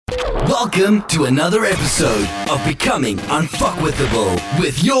Welcome to another episode of Becoming Unfuckwithable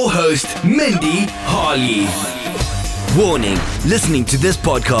with your host, Mindy Harley. Warning, listening to this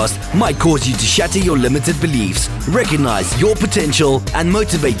podcast might cause you to shatter your limited beliefs, recognize your potential, and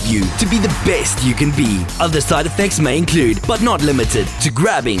motivate you to be the best you can be. Other side effects may include, but not limited to,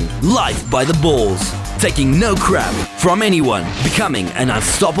 grabbing life by the balls, taking no crap from anyone, becoming an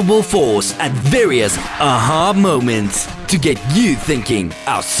unstoppable force at various aha moments to get you thinking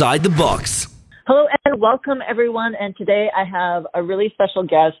outside the box. Hello and welcome everyone, and today I have a really special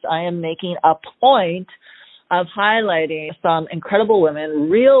guest. I am making a point of highlighting some incredible women,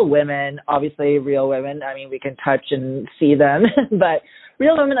 real women, obviously real women. I mean, we can touch and see them, but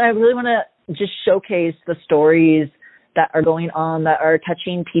real women. I really want to just showcase the stories that are going on that are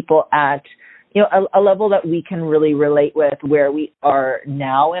touching people at, you know, a level that we can really relate with where we are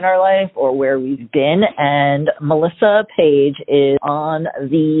now in our life or where we've been. And Melissa Page is on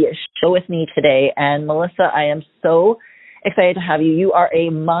the show with me today. And Melissa, I am so excited to have you. You are a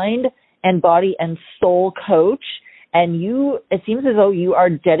mind and body and soul coach. And it seems as though you are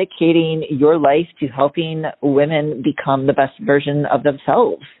dedicating your life to helping women become the best version of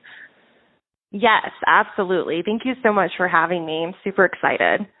themselves. Yes, absolutely. Thank you so much for having me. I'm super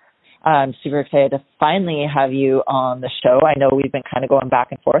excited. I'm super excited to finally have you on the show. I know we've been kind of going back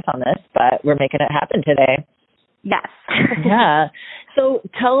and forth on this, but we're making it happen today. Yes. Yeah. So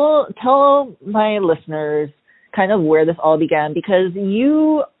tell my listeners kind of where this all began, because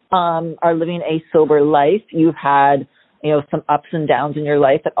you are living a sober life. You've had, you know, some ups and downs in your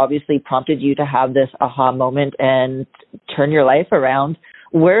life that obviously prompted you to have this aha moment and turn your life around.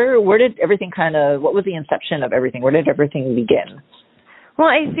 Where did everything what was the inception of everything? Where did everything begin? Well,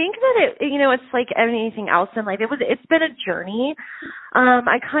 I think that it's like anything else in life. It's been a journey.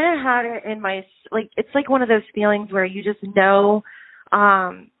 I kind of had it in it's like one of those feelings where you just know,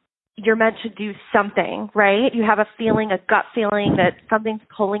 you're meant to do something, right? You have a feeling, a gut feeling that something's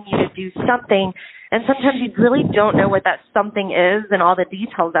pulling you to do something. And sometimes you really don't know what that something is and all the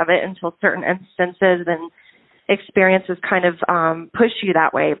details of it until certain instances and experiences kind of push you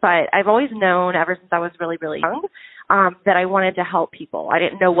that way. But I've always known ever since I was really, really young that I wanted to help people. I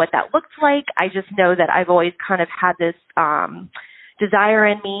didn't know what that looked like. I just know that I've always kind of had this desire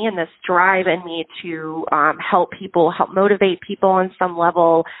in me and this drive in me to help people, help motivate people on some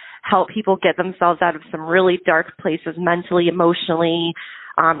level, help people get themselves out of some really dark places mentally, emotionally,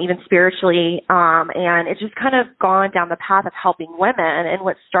 even spiritually. And it's just kind of gone down the path of helping women. And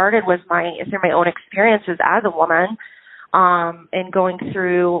what started was through my own experiences as a woman, and going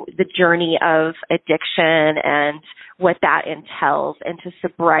through the journey of addiction and what that entails into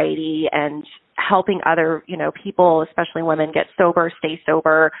sobriety and helping other, people, especially women, get sober, stay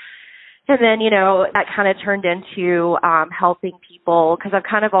sober. And then, that kind of turned into helping people, because I've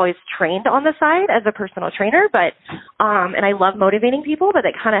kind of always trained on the side as a personal trainer, but and I love motivating people, but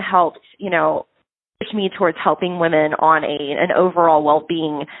it kind of helped, push me towards helping women on an overall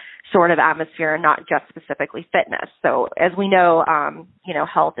well-being sort of atmosphere, not just specifically fitness. So as we know,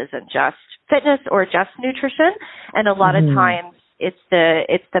 health isn't just fitness or just nutrition, and a lot of times it's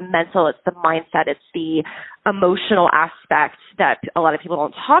the mental, it's the mindset, it's the emotional aspect that a lot of people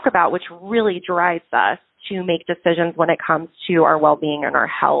don't talk about, which really drives us to make decisions when it comes to our well-being and our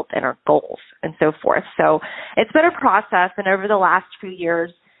health and our goals and so forth. So it's been a process, and over the last few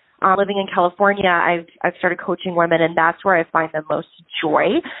years, living in California, I've started coaching women, and that's where I find the most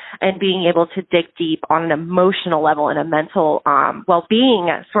joy, and being able to dig deep on an emotional level and a mental well-being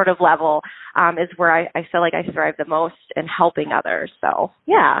sort of level is where I feel like I thrive the most in helping others. So,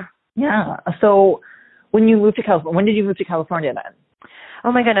 yeah. Yeah. So when you moved to California, when did you move to California then?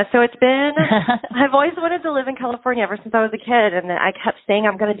 Oh my goodness. So it's been, I've always wanted to live in California ever since I was a kid, and I kept saying,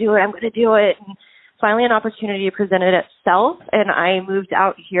 I'm going to do it. And finally an opportunity presented itself, and I moved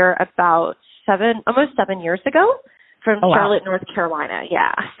out here about almost 7 years ago from Charlotte, North Carolina.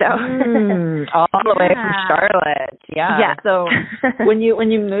 Yeah. So all the way from Charlotte. Yeah. Yeah. So when you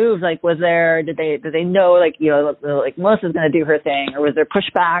moved, did they know, like Melissa's going to do her thing, or was there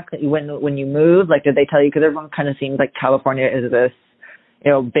pushback when you moved? Like, did they tell you? Because everyone kind of seems like California is this,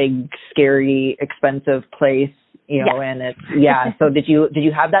 big, scary, expensive place, and it's, yeah. So did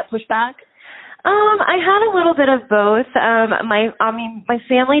you have that pushback? I had a little bit of both. My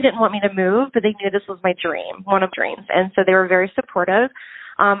family didn't want me to move, but they knew this was my dream, one of dreams. And so they were very supportive.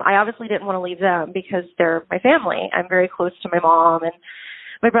 I obviously didn't want to leave them because they're my family. I'm very close to my mom and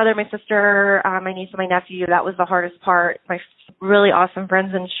my brother, my sister, my niece and my nephew. That was the hardest part. My really awesome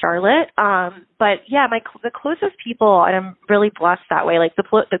friends in Charlotte. But yeah, the closest people, and I'm really blessed that way, like the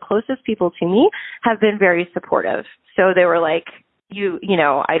closest people to me have been very supportive. So they were like,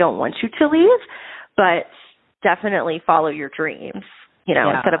 I don't want you to leave, but definitely follow your dreams,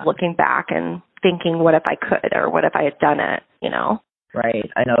 instead of looking back and thinking, what if I could, or what if I had done it, Right.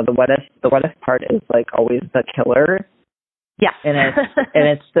 I know the what if part is like always the killer. Yes. And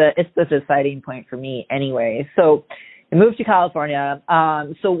it's the deciding point for me anyway. So you moved to California.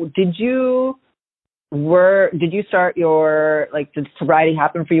 So did you start your, like, did sobriety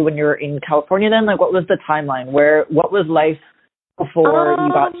happen for you when you were in California then? Like, what was the timeline? What was life before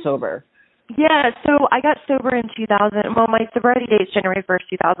you got sober? Yeah, so I got sober in 2000. Well, my sobriety date is January 1st,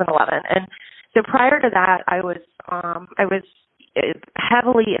 2011. And so prior to that, I was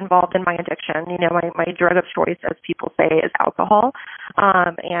heavily involved in my addiction. My drug of choice, as people say, is alcohol.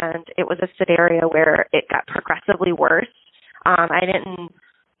 And it was a scenario where it got progressively worse. I didn't,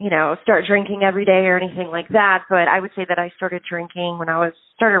 start drinking every day or anything like that, but I would say that I started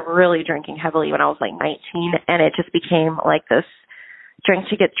really drinking heavily when I was like 19, and it just became like this drink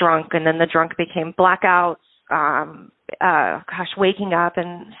to get drunk, and then the drunk became blackouts, waking up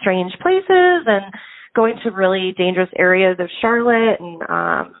in strange places and going to really dangerous areas of Charlotte and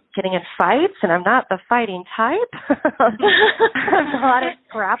getting in fights. And I'm not the fighting type. I'm not a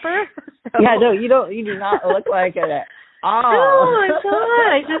scrapper. So. Yeah, no, you do not look like it at all. No, it's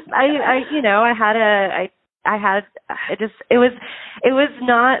not. It was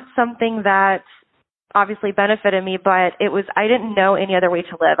not something that obviously benefited me, but I didn't know any other way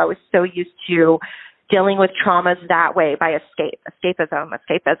to live. I was so used to dealing with traumas that way, by escapism,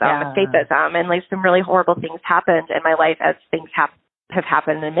 and like some really horrible things happened in my life, as things have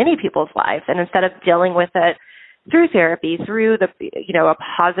happened in many people's lives. And instead of dealing with it through therapy, through a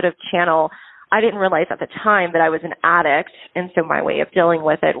positive channel, I didn't realize at the time that I was an addict. And so my way of dealing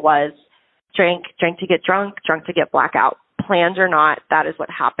with it was drink to get drunk to get blackout. Planned or not, that is what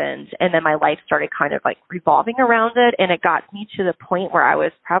happened. And then my life started kind of like revolving around it. And it got me to the point where I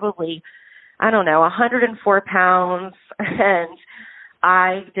was probably, 104 pounds. And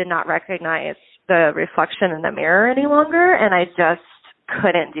I did not recognize the reflection in the mirror any longer. And I just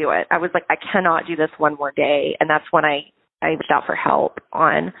couldn't do it. I was like, I cannot do this one more day. And that's when I reached out for help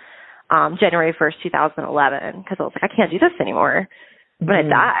on January 1st, 2011, because I was like, I can't do this anymore. I'm going to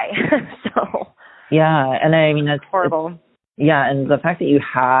die. So. Yeah. And I mean, that's horrible. Yeah. And the fact that you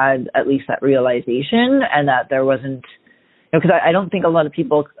had at least that realization, and that there wasn't, because I don't think a lot of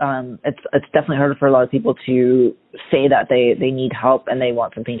people, it's definitely harder for a lot of people to say that they need help and they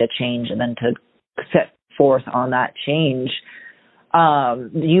want something to change, and then to set forth on that change.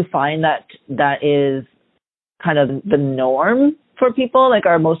 Do you find that is kind of the norm for people? Like,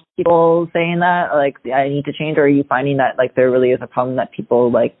 are most people saying that, like, I need to change? Or are you finding that, like, there really is a problem that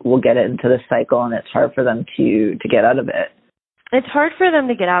people, like, will get into this cycle and it's hard for them to get out of it? It's hard for them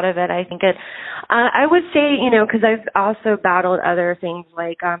to get out of it. I think I would say, because I've also battled other things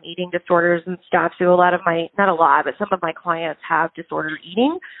like eating disorders and stuff. So not a lot, but some of my clients have disordered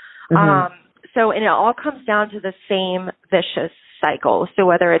eating. Mm-hmm. And it all comes down to the same vicious cycle. So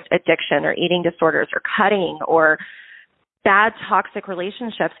whether it's addiction or eating disorders or cutting or bad toxic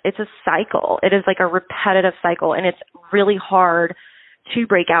relationships, it's a cycle. It is like a repetitive cycle, and it's really hard to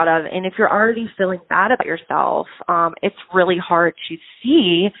break out of. And if you're already feeling bad about yourself, it's really hard to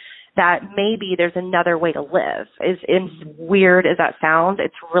see that maybe there's another way to live. As weird as that sounds,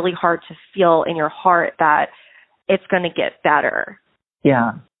 it's really hard to feel in your heart that it's going to get better.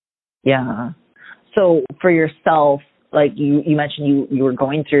 Yeah. Yeah. So for yourself, like you mentioned you were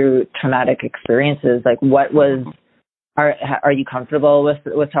going through traumatic experiences. Like, what was, are you comfortable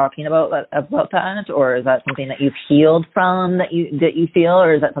with talking about that, or is that something that you've healed from, that you feel,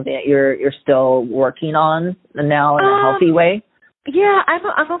 or is that something that you're still working on now in a healthy way? Yeah,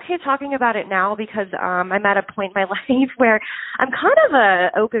 I'm okay talking about it now, because I'm at a point in my life where I'm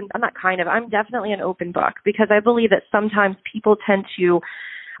definitely an open book, because I believe that sometimes people tend to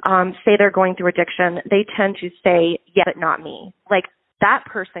say they're going through addiction. They tend to say, yeah, but not me. Like, that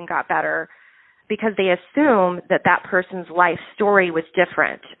person got better, because they assume that person's life story was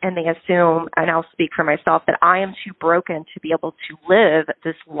different. And they assume, and I'll speak for myself, that I am too broken to be able to live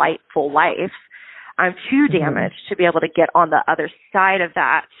this full life. I'm too damaged to be able to get on the other side of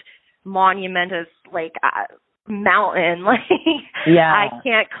that monumentous, mountain. I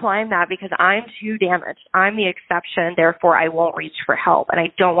can't climb that because I'm too damaged. I'm the exception. Therefore, I won't reach for help. And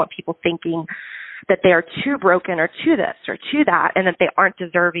I don't want people thinking that they are too broken or too this or too that, and that they aren't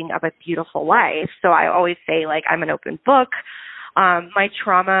deserving of a beautiful life. So I always say, I'm an open book. My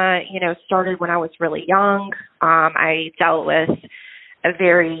trauma, started when I was really young. I dealt with a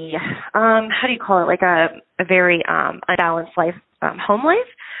very, a very unbalanced life, home life.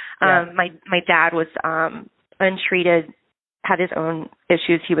 My dad was untreated had his own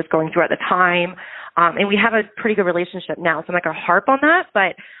issues he was going through at the time. And we have a pretty good relationship now, so I'm not going to harp on that,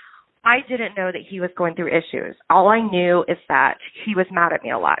 but I didn't know that he was going through issues. All I knew is that he was mad at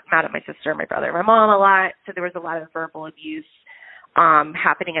me a lot, mad at my sister, my brother, my mom a lot, so there was a lot of verbal abuse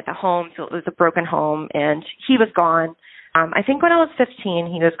happening at the home, so it was a broken home, and he was gone. I think when I was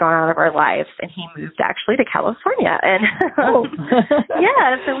 15, he was gone out of our lives, and he moved actually to California. And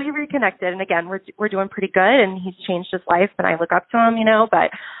yeah, so we reconnected. And again, we're doing pretty good, and he's changed his life, and I look up to him,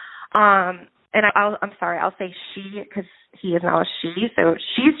 But and I'm sorry, I'll say she because he is now a she. So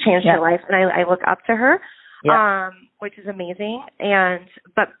she's changed her life, and I look up to her, which is amazing.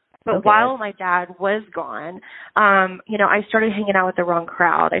 But while my dad was gone, I started hanging out with the wrong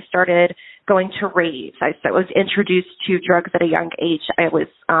crowd. I started going to raves. I was introduced to drugs at a young age. I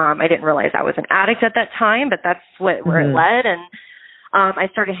didn't realize I was an addict at that time, but that's where it led. And I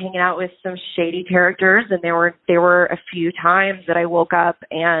started hanging out with some shady characters, and there were a few times that I woke up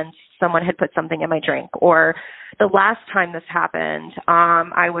and someone had put something in my drink. Or the last time this happened,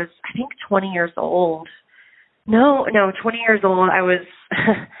 I was, I think, 20 years old. No, 20 years old. I was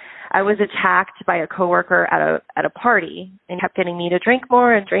I was attacked by a coworker at a party and kept getting me to drink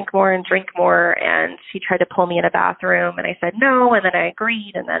more and drink more and drink more. And he tried to pull me in a bathroom, and I said no, and then I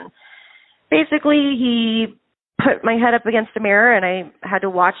agreed. And then basically he put my head up against a mirror, and I had to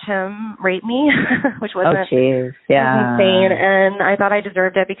watch him rape me, which wasn't insane. And I thought I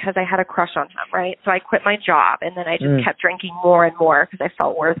deserved it because I had a crush on him, right? So I quit my job, and then I just kept drinking more and more because I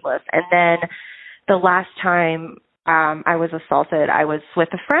felt worthless. And then the last time I was assaulted, I was with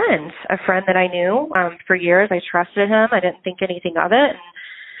a friend that I knew for years. I trusted him. I didn't think anything of it.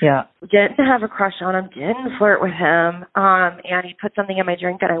 And didn't have a crush on him, didn't flirt with him. And he put something in my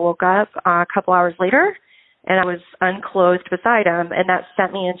drink, and I woke up a couple hours later, and I was unclothed beside him, and that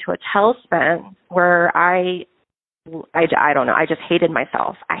sent me into a tailspin where I don't know, I just hated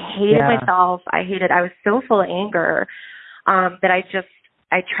myself. I hated myself. I was so full of anger that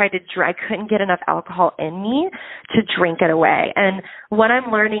I tried to I couldn't get enough alcohol in me to drink it away. And what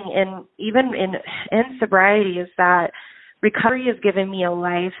I'm learning even in sobriety is that recovery has given me a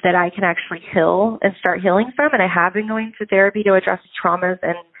life that I can actually heal and start healing from. And I have been going to therapy to address traumas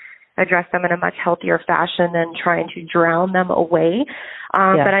and address them in a much healthier fashion than trying to drown them away.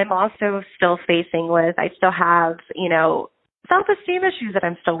 But I'm also still I still have, self-esteem issues that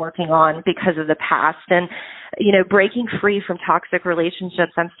I'm still working on because of the past, and, breaking free from toxic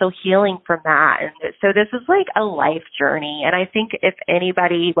relationships. I'm still healing from that. And so this is like a life journey. And I think if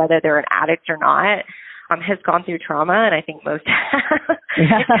anybody, whether they're an addict or not, has gone through trauma, and I think most have,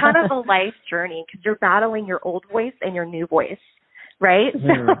 it's kind of a life journey because you're battling your old voice and your new voice. Right?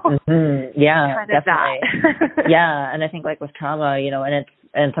 Yeah, kind of definitely. Yeah. And I think like with trauma,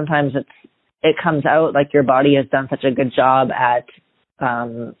 and sometimes it comes out like your body has done such a good job at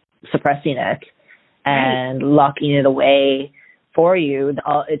suppressing it and locking it away for you.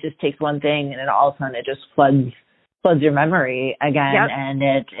 It just takes one thing, and then all of a sudden it just floods your memory again, and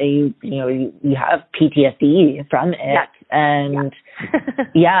you have PTSD from it. And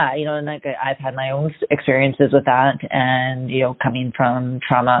and like I've had my own experiences with that, and coming from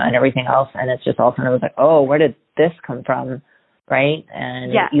trauma and everything else, and it's just all of a sudden it was like, oh, where did this come from, right?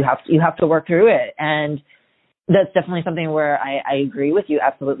 And you have to work through it. And that's definitely something where I agree with you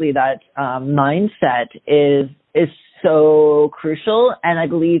absolutely, that mindset is so crucial, and I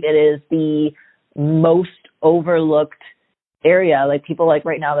believe it is the most overlooked area. Like people like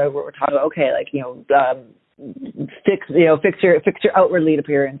right now that we're talking about, okay, like fix your outwardly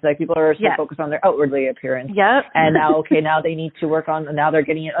appearance. Like people are so focused on their outwardly appearance. And now they need to work on. Now they're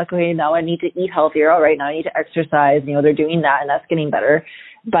getting it. Okay, now I need to eat healthier. All right, now I need to exercise. They're doing that, and that's getting better.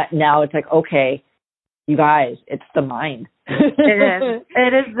 But now it's like, okay, you guys, it's the mind.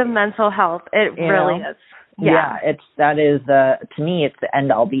 It is the mental health. It really is. Yeah, to me, it's the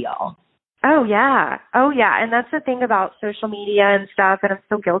end all be all. Oh yeah. And that's the thing about social media and stuff, and I'm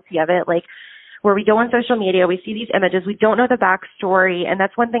so guilty of it. Like, where we go on social media, we see these images, we don't know the backstory, and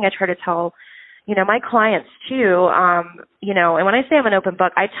that's one thing I try to tell, my clients too. And when I say I'm an open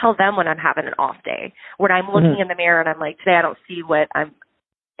book, I tell them when I'm having an off day, when I'm looking in the mirror and I'm like, today I don't see what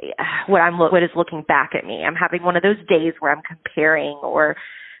is looking back at me. I'm having one of those days where I'm comparing or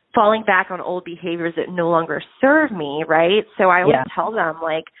falling back on old behaviors that no longer serve me, right? So I always tell them,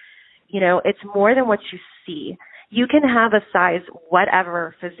 like, it's more than what you see. You can have a size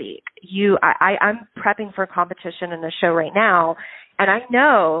whatever physique. I'm prepping for a competition in a show right now, and I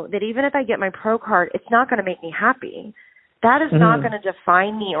know that even if I get my pro card, it's not going to make me happy. That is not going to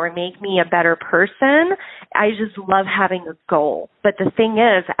define me or make me a better person. I just love having a goal. But the thing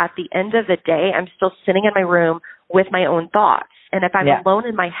is, at the end of the day, I'm still sitting in my room with my own thoughts. And if I'm alone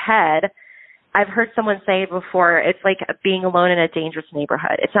in my head, I've heard someone say before, it's like being alone in a dangerous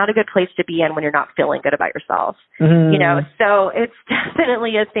neighborhood. It's not a good place to be in when you're not feeling good about yourself, you know? So it's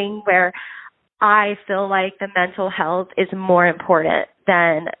definitely a thing where I feel like the mental health is more important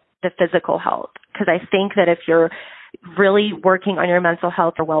than the physical health. Because I think that if you're really working on your mental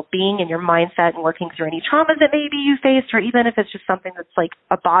health or well-being and your mindset and working through any traumas that maybe you faced, or even if it's just something that's like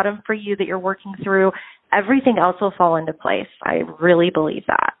a bottom for you that you're working through, everything else will fall into place. I really believe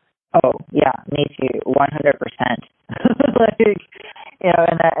that. Oh, yeah, me too, 100%. Like, you know,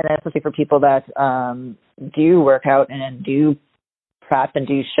 and especially for people that do work out and do prep and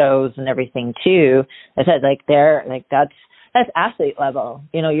do shows and everything too. I said, like, that's athlete level.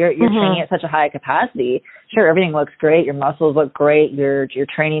 You know, you're training at such a high capacity. Sure, everything looks great. Your muscles look great. You're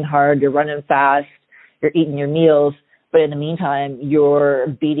training hard. You're running fast. You're eating your meals. But in the meantime, you're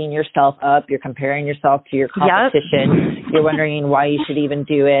beating yourself up. You're comparing yourself to your competition. You're wondering why you should even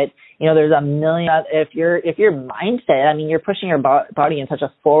do it. You know, there's a million. If your mindset, I mean, you're pushing your body in such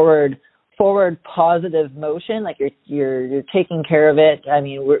a forward positive motion. Like you're taking care of it. I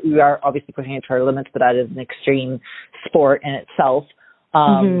mean, we are obviously pushing it to our limits, but that is an extreme sport in itself.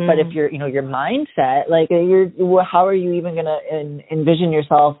 But if your mindset, like how are you even going to envision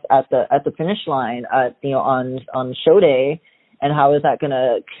yourself at the finish line, on show day, and how is that going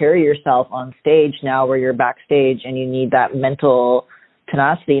to carry yourself on stage now where you're backstage and you need that mental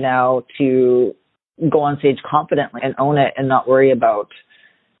tenacity now to go on stage confidently and own it and not worry about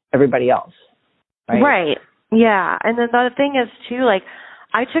everybody else. Right. Yeah. And then the other thing is too, like,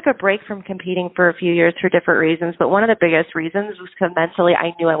 I took a break from competing for a few years for different reasons, but one of the biggest reasons was because mentally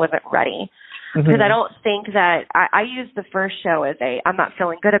I knew I wasn't ready. Because I don't think that I used the first show as I'm not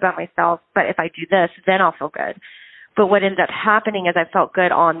feeling good about myself, but if I do this, then I'll feel good. But what ended up happening is I felt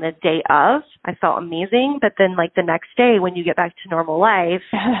good on the day of. I felt amazing, but then like the next day when you get back to normal life,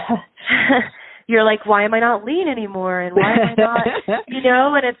 you're like, why am I not lean anymore? And why am I not,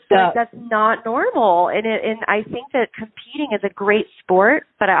 and it's like, that's not normal. And I think that competing is a great sport,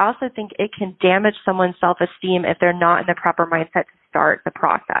 but I also think it can damage someone's self-esteem if they're not in the proper mindset to start the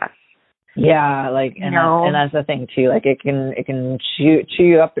process. Yeah, like, and that's the thing too. Like, it can chew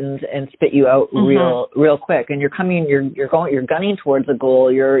you up and spit you out real quick. And you're gunning towards a goal.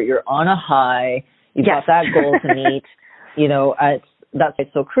 You're on a high. You've got that goal to meet. That's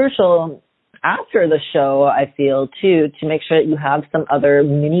so crucial after the show, I feel too, to make sure that you have some other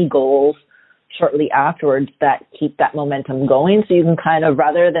mini goals shortly afterwards that keep that momentum going. So you can kind of,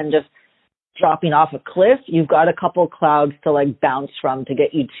 rather than just dropping off a cliff, you've got a couple clouds to like bounce from to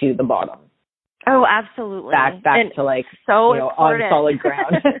get you to the bottom. Oh, absolutely. Back and to like, so on solid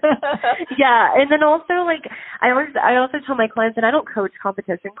ground. Yeah. And then also like, I also tell my clients, and I don't coach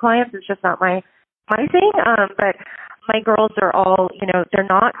competition clients. It's just not my thing. But my girls are all, they're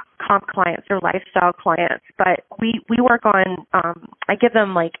not comp clients, they're lifestyle clients, but we work on, I give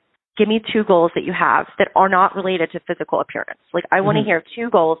them like, give me 2 goals that you have that are not related to physical appearance. Like, I want to hear 2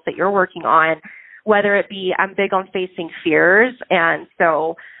 goals that you're working on, whether it be, I'm big on facing fears. And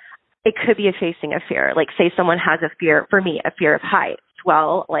so it could be facing a fear. Like, say someone has a fear, for me, a fear of heights.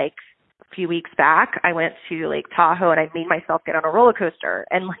 Well, like a few weeks back, I went to Lake Tahoe and I made myself get on a roller coaster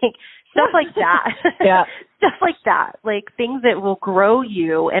and like stuff like that. Yeah. Stuff like that. Like things that will grow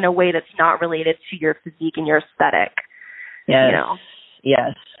you in a way that's not related to your physique and your aesthetic. Yes.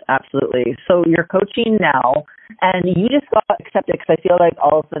 Yes, absolutely. So you're coaching now, and you just got accepted, because I feel like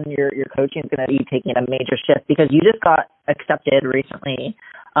all of a sudden your coaching is going to be taking a major shift, because you just got accepted recently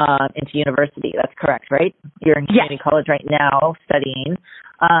into university. That's correct, right? You're in community college right now studying.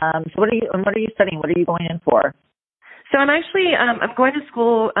 So what are you studying? What are you going in for? So I'm actually I'm going to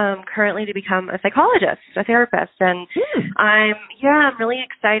school currently to become a psychologist, a therapist, and I'm really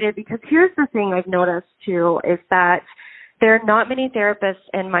excited, because here's the thing I've noticed too, is that there are not many therapists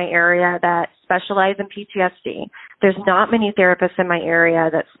in my area that specialize in PTSD. There's not many therapists in my area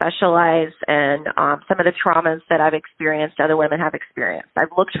that specialize in some of the traumas that I've experienced, other women have experienced. I've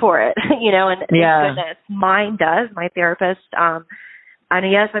looked for it, and thank goodness mine does, my therapist.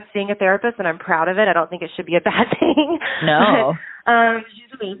 And yes, I'm seeing a therapist, and I'm proud of it. I don't think it should be a bad thing. No.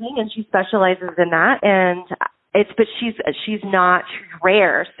 She's amazing, and she specializes in that. And but she's not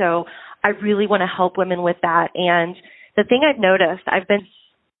rare. So I really want to help women with that. And the thing I've noticed, I've been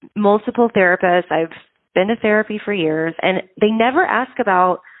multiple therapists. I've been to therapy for years, and they never ask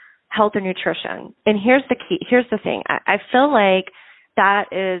about health or nutrition. And here's the key. Here's the thing. I feel like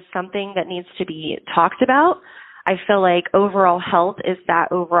that is something that needs to be talked about. I feel like overall health is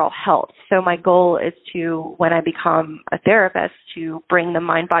that overall health. So my goal is to, when I become a therapist, to bring the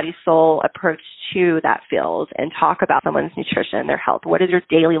mind, body, soul approach to that field and talk about someone's nutrition, their health. What does your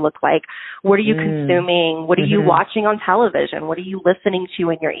daily look like? What are you consuming? What are you watching on television? What are you listening to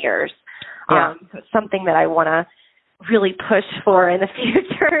in your ears? Something that I want to really push for in the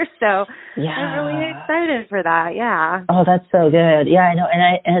future. So I'm really excited for that. Yeah. Oh, that's so good. Yeah, I know.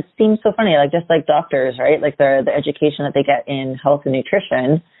 And it seems so funny, like just like doctors, right? Like the education that they get in health and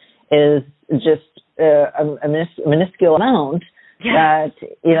nutrition is just a minuscule amount that,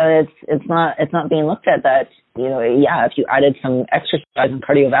 you know, it's not being looked at that, you know, if you added some exercise and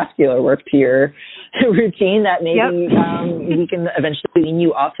cardiovascular work to your routine, that maybe we can eventually wean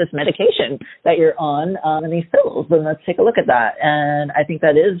you off this medication that you're on and these pills. Then let's take a look at that. And I think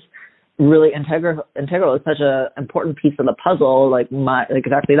that is really integral. It's such an important piece of the puzzle, like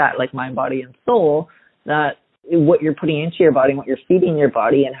exactly that, like mind, body, and soul, that what you're putting into your body and what you're feeding your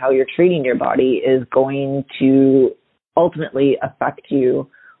body and how you're treating your body is going to ultimately affect you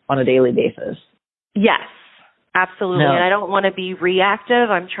on a daily basis. Yes, absolutely. No. And I don't want to be reactive.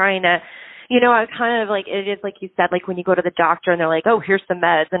 I'm trying to, you know, I kind of like, it is like you said, like when you go to the doctor and they're like, oh, here's some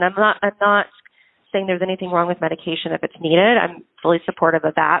meds. And I'm not saying there's anything wrong with medication if it's needed. I'm fully supportive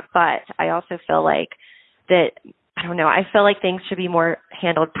of that. But I also feel like that, I don't know, I feel like things should be more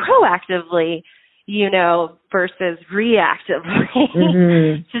handled proactively, you know, versus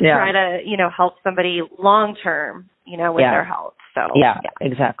reactively to try to, you know, help somebody long term, you know, with their health. So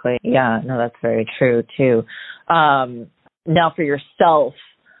exactly. Yeah, no, that's very true too. Now for yourself,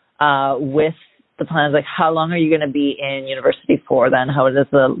 with the plans, like how long are you going to be in university for then? How is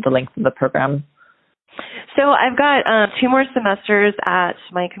the length of the program? So I've got 2 more semesters at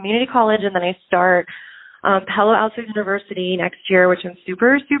my community college, and then I start Palo Alto University next year, which I'm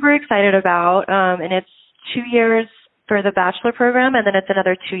super, super excited about. And it's 2 years for the bachelor program, and then it's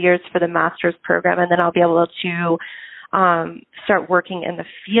another 2 years for the master's program. And then I'll be able to start working in the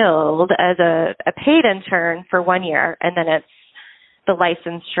field as a paid intern for 1 year. And then it's the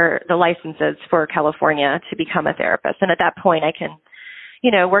licenses for California to become a therapist. And at that point I can,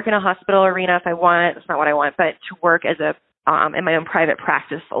 you know, work in a hospital arena if I want. It's not what I want, but to work as a in my own private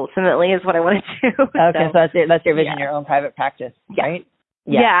practice ultimately is what I want to do. Okay, so that's your vision, your own private practice, right?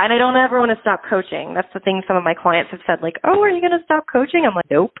 Yeah, and I don't ever want to stop coaching. That's the thing some of my clients have said, like, oh, are you going to stop coaching? I'm like,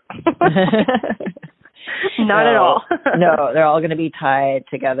 nope. Not at all. No, they're all going to be tied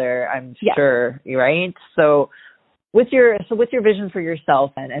together, I'm sure, right? So with your vision for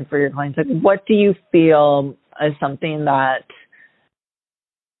yourself and for your clients, like, what do you feel is something that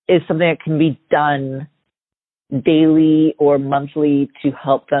can be done daily or monthly to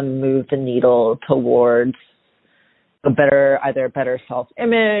help them move the needle towards either better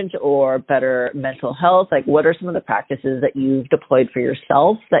self-image or better mental health? Like, what are some of the practices that you've deployed for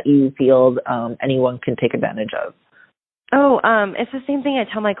yourself that you feel anyone can take advantage of? It's the same thing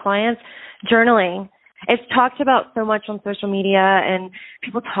I tell my clients. Journaling. It's talked about so much on social media and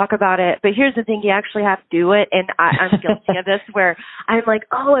people talk about it, but here's the thing, you actually have to do it. And I'm guilty of this where I'm like,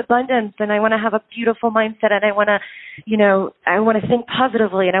 oh, abundance, and I want to have a beautiful mindset, and I want to, you know, I want to think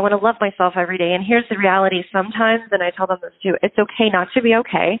positively, and I want to love myself every day. And here's the reality sometimes, and I tell them this too, it's okay not to be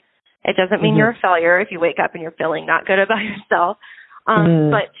okay. It doesn't mean you're a failure if you wake up and you're feeling not good about yourself.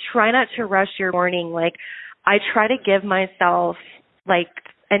 But try not to rush your morning. Like, I try to give myself like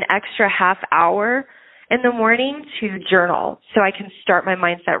an extra half hour in the morning to journal so I can start my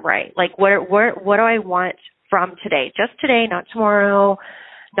mindset right. Like, what do I want from today? Just today, not tomorrow,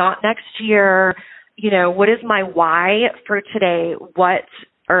 not next year. You know, what is my why for today? What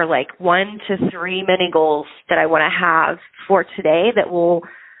are like 1 to 3 mini goals that I want to have for today that will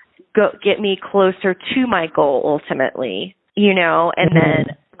get me closer to my goal ultimately, you know, and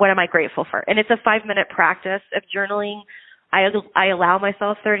then what am I grateful for? And it's a 5-minute practice of journaling. I allow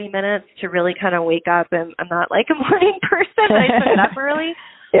myself 30 minutes to really kind of wake up, and I'm not like a morning person. I put it up early.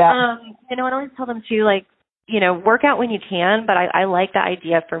 You know, I always tell them to, like, you know, work out when you can, but I like the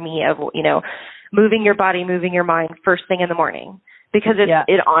idea for me of, you know, moving your body, moving your mind first thing in the morning, because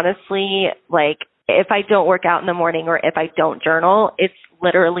it honestly, like, if I don't work out in the morning or if I don't journal, it's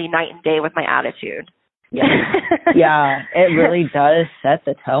literally night and day with my attitude. It really does set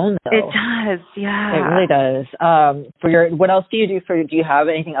the tone, though. It does, it really does. What else do you do do you have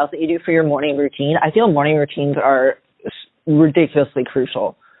anything else that you do for your morning routine? I feel morning routines are ridiculously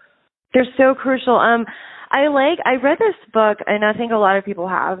crucial. They're so crucial. I read this book, and I think a lot of people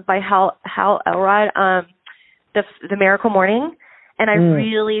have, by Hal Elrod, The Miracle Morning. And I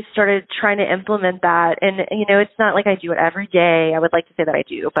really started trying to implement that. And, you know, it's not like I do it every day. I would like to say that I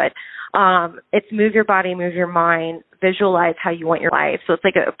do, but It's move your body, move your mind, visualize how you want your life. So it's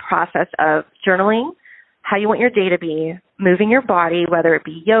like a process of journaling, how you want your day to be, moving your body, whether it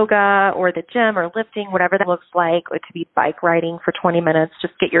be yoga or the gym or lifting, whatever that looks like. It could be bike riding for 20 minutes,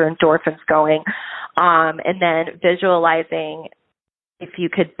 just get your endorphins going. And then visualizing, if you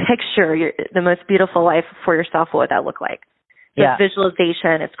could picture the most beautiful life for yourself, what would that look like? So it's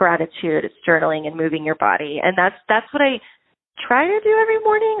visualization, it's gratitude, it's journaling and moving your body. And that's what I try to do every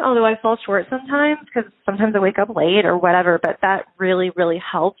morning, although I fall short sometimes because sometimes I wake up late or whatever, but that really, really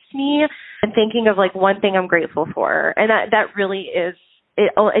helps me. And thinking of like one thing I'm grateful for. And that really is,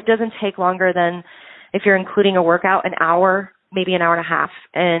 it doesn't take longer than, if you're including a workout, an hour, maybe an hour and a half,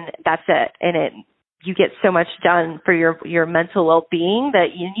 and that's it. And you get so much done for your mental well-being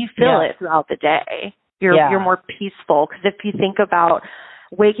that you feel it throughout the day. You're more peaceful, because if you think about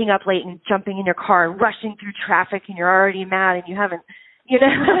waking up late and jumping in your car and rushing through traffic and you're already mad and you haven't ate.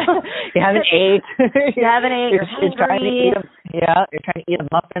 You haven't ate. You're trying to eat you're trying to eat a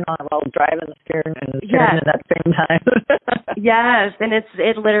muffin while driving the steering and at that same time. Yes, and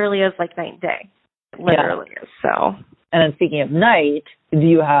it literally is like night and day. Literally is. So. And then speaking of night, do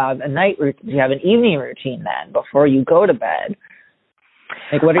you have an evening routine then before you go to bed?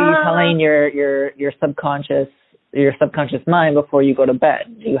 Like, what are you telling your subconscious mind before you go to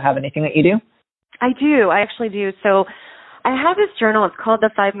bed? Do you have anything that you do? I do. I actually do. So I have this journal. It's called the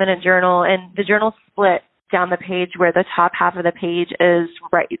 5-Minute Journal, and the journal's split down the page where the top half of the page is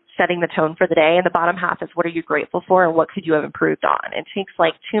setting the tone for the day, and the bottom half is what are you grateful for and what could you have improved on. It takes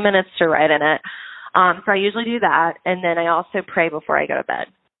like 2 minutes to write in it. So I usually do that, and then I also pray before I go to bed.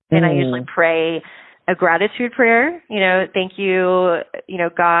 And I usually pray a gratitude prayer, thank you,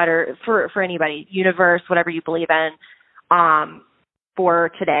 God, or for anybody, universe, whatever you believe in, for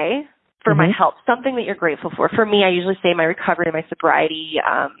today, for my health, something that you're grateful for. For me, I usually say my recovery, my sobriety,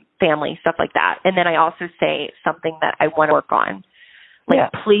 family, stuff like that. And then I also say something that I want to work on.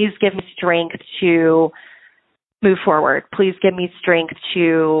 Please give me strength to move forward. Please give me strength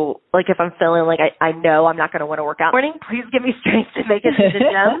to, if I'm feeling like I know I'm not going to want to work out in the morning, please give me strength to make it to the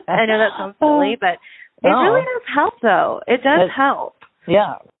gym. I know that sounds silly, but it really does help, though. It does help.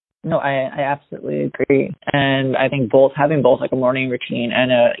 Yeah. No, I absolutely agree. And I think having both like a morning routine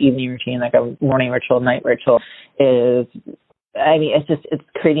and an evening routine, like a morning ritual, night ritual, is, it's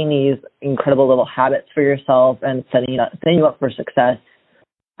creating these incredible little habits for yourself and setting you up for success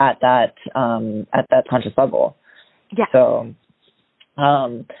at that conscious level. Yeah. So,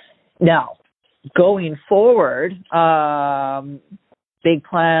 now going forward, big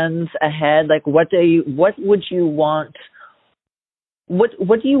plans ahead. Like, what do you want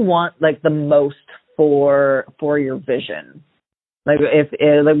like the most for your vision? Like,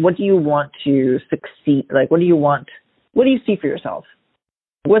 what do you want to succeed? Like, what do you see for yourself?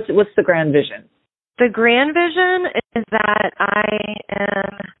 What's the grand vision? The grand vision is that I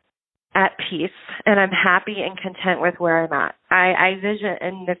am at peace and I'm happy and content with where I'm at. I envision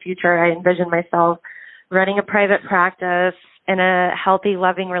in the future, I envision myself running a private practice in a healthy,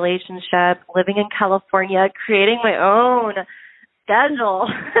 loving relationship, living in California, creating my own schedule.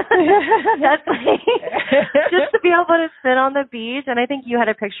 That's just to be able to sit on the beach. And I think you had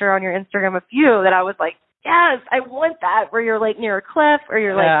a picture on your Instagram of you that I was like, yes, I want that, where you're like near a cliff or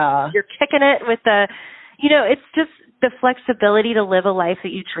you're like, you're kicking it with it's just the flexibility to live a life that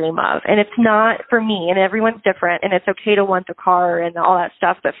you dream of. And it's not for me, and everyone's different, and it's okay to want the car and all that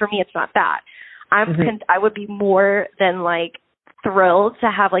stuff. But for me, it's not that. I would be more than thrilled to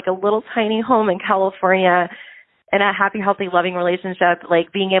have a little tiny home in California and a happy, healthy, loving relationship,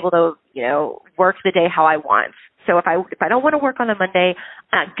 being able to, work the day how I want. So if I don't want to work on a Monday,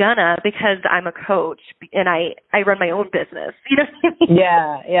 I'm not gonna, because I'm a coach and I run my own business. You know what I mean?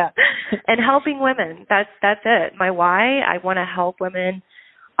 Yeah. And helping women, that's it. My why, I want to help women,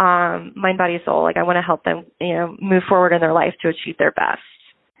 mind, body, soul. I want to help them, move forward in their life to achieve their best.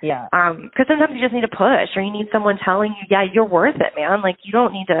 Yeah. Because sometimes you just need to push, or you need someone telling you, yeah, you're worth it, man. You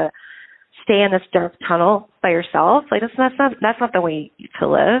don't need to stay in this dark tunnel by yourself. That's not the way to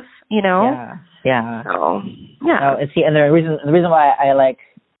live, Yeah. So, yeah. And the reason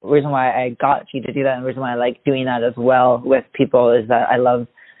why I got you to do that, and the reason why I like doing that as well with people, is that I love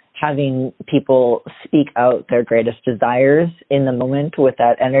having people speak out their greatest desires in the moment with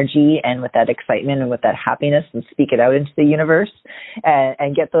that energy and with that excitement and with that happiness, and speak it out into the universe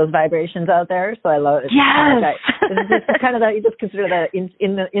and get those vibrations out there. So I love it. Yes. It's kind of that, you just consider that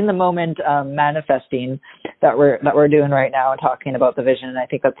in the moment manifesting that we're doing right now and talking about the vision. And I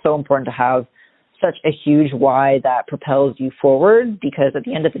think that's so important to have such a huge why that propels you forward, because at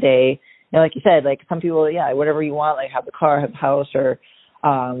the end of the day, like you said, some people, whatever you want, have the car, have the house, or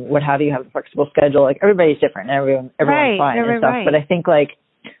what have you, have a flexible schedule. Like everybody's different, and everyone's fine and stuff. Right. But I think like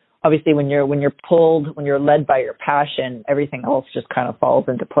obviously when you're led by your passion, everything else just kind of falls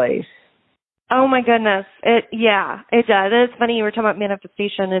into place. Oh my goodness. It does. It's funny you were talking about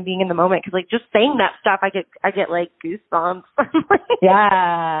manifestation and being in the moment, because like just saying that stuff, I get like goosebumps.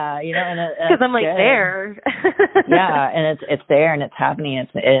 Yeah, you know, and because I'm like good. There. Yeah, and it's there and it's happening.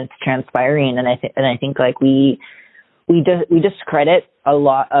 It's transpiring, and I think like we discredit a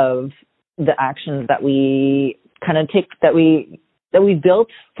lot of the actions that we kind of take that we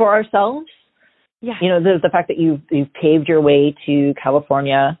built for ourselves. Yeah, you know, the fact that you've paved your way to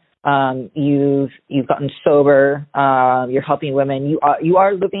California. You've gotten sober, you're helping women, you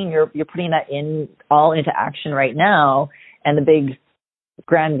are living, you're putting that all into action right now. And the big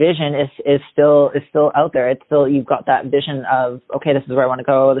grand vision is still out there. It's still, you've got that vision of, okay, this is where I want to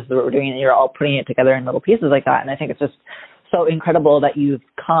go. This is what we're doing. And you're all putting it together in little pieces like that. And I think it's just so incredible that you've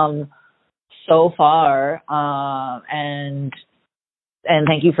come so far. And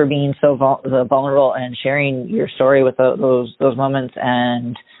thank you for being so vulnerable and sharing your story with those moments.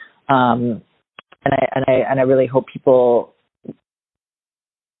 And I really hope people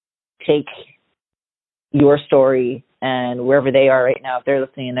take your story, and wherever they are right now, if they're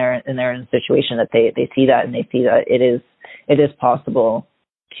listening and they're in a situation, that they see that, and they see that it is possible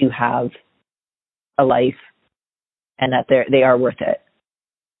to have a life, and that they are worth it.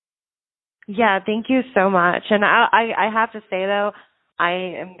 Yeah, thank you so much. And I have to say though, I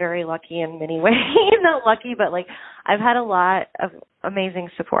am very lucky in many ways. Not lucky, but like I've had a lot of amazing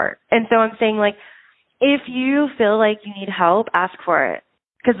support. And so I'm saying, like, if you feel like you need help, ask for it.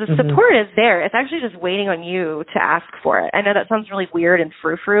 Because the support is there. It's actually just waiting on you to ask for it. I know that sounds really weird and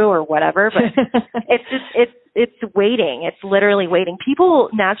frou-frou or whatever, but it's waiting. It's literally waiting. People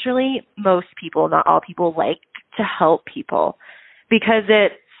naturally, most people, not all people, like to help people because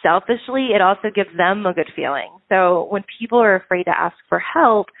selfishly, it also gives them a good feeling. So when people are afraid to ask for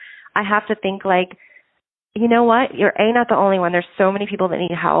help, I have to think like, you know what? You're A, not the only one. There's so many people that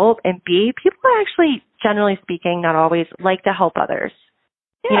need help. And B, people are actually, generally speaking, not always, like to help others.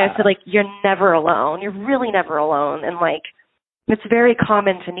 Yeah. You know, so like you're never alone. You're really never alone. And like, it's very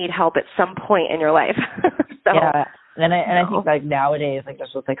common to need help at some point in your life. So, yeah. And I think like nowadays, like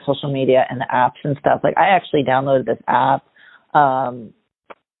just with like social media and the apps and stuff, like I actually downloaded this app.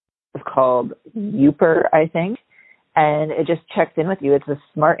 It's called Youper, I think. And it just checks in with you. It's a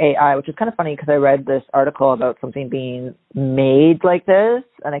smart AI, which is kind of funny because I read this article about something being made like this,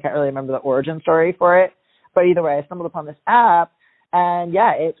 and I can't really remember the origin story for it. But either way, I stumbled upon this app, and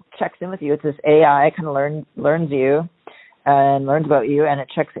yeah, it checks in with you. It's this AI, kind of learns you and learns about you, and it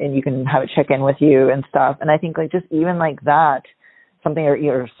checks in. You can have it check in with you and stuff. And I think like just even like that, something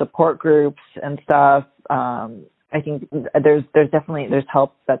or support groups and stuff. I think there's definitely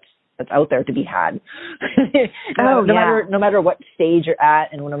help that's out there to be had. No matter what stage you're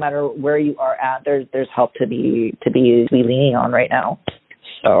at, and no matter where you are at, there's help to be leaning on right now.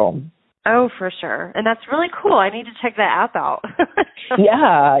 So. Oh, for sure, and that's really cool. I need to check that app out.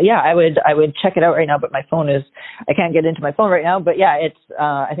 Yeah, I would check it out right now, but my phone I can't get into my phone right now. But yeah, it's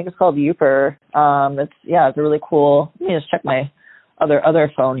I think it's called Youper. It's a really cool. Let me just check my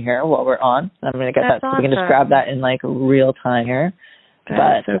other phone here while we're on. I'm going to get that so we can just grab that in like real time here.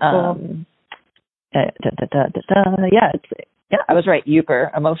 That's so cool. I was right. Youper,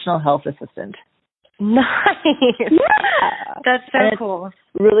 emotional health assistant. Nice. Yeah, that's so cool.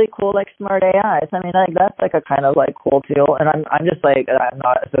 Really cool, like smart AIs. I mean, like that's like a kind of like cool tool. And I'm just like I'm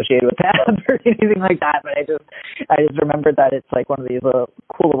not associated with that or anything like that. But I just remembered that it's like one of these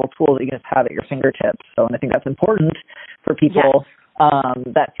cool little tools that you can just have at your fingertips. So, and I think that's important for people. Yes.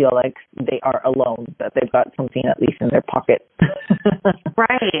 That feel like they are alone, that they've got something at least in their pocket.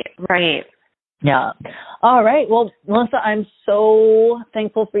 Right. Yeah. All right. Well, Melissa, I'm so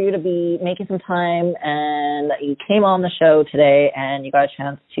thankful for you to be making some time and that you came on the show today and you got a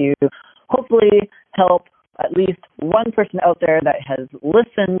chance to hopefully help at least one person out there that has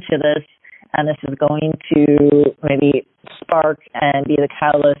listened to this, and this is going to maybe spark and be the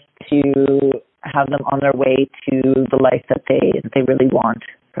catalyst to have them on their way to the life that they really want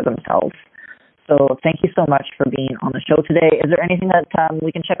for themselves. So thank you so much for being on the show today. Is there anything that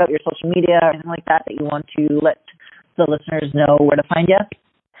we can check out your social media or anything like that you want to let the listeners know where to find you?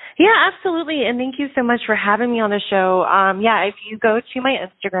 Yeah, absolutely. And thank you so much for having me on the show. If you go to my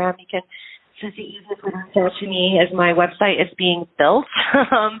Instagram, you can just the easiest way to reach out to me as my website is being built.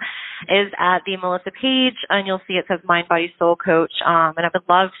 Is at the Melissa page, and you'll see it says Mind, Body, Soul Coach. And I would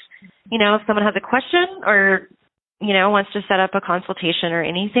love, if someone has a question or, wants to set up a consultation or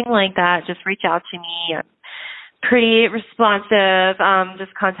anything like that, just reach out to me. I'm pretty responsive.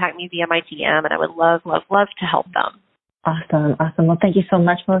 Just contact me via my DM, and I would love to help them. Awesome. Well, thank you so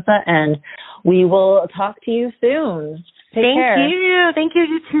much, Melissa, and we will talk to you soon. Take care. Thank you,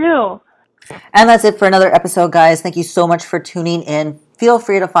 you too. And that's it for another episode, guys. Thank you so much for tuning in. Feel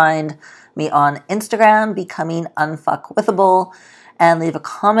free to find me on Instagram, Becoming Unfuckwithable, and leave a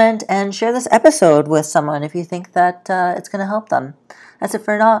comment and share this episode with someone if you think that it's going to help them. That's it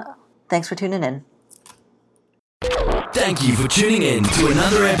for now. Thanks for tuning in. Thank you for tuning in to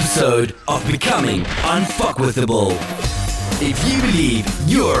another episode of Becoming Unfuckwithable. If you believe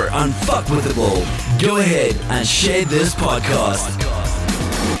you're unfuckwithable, go ahead and share this podcast.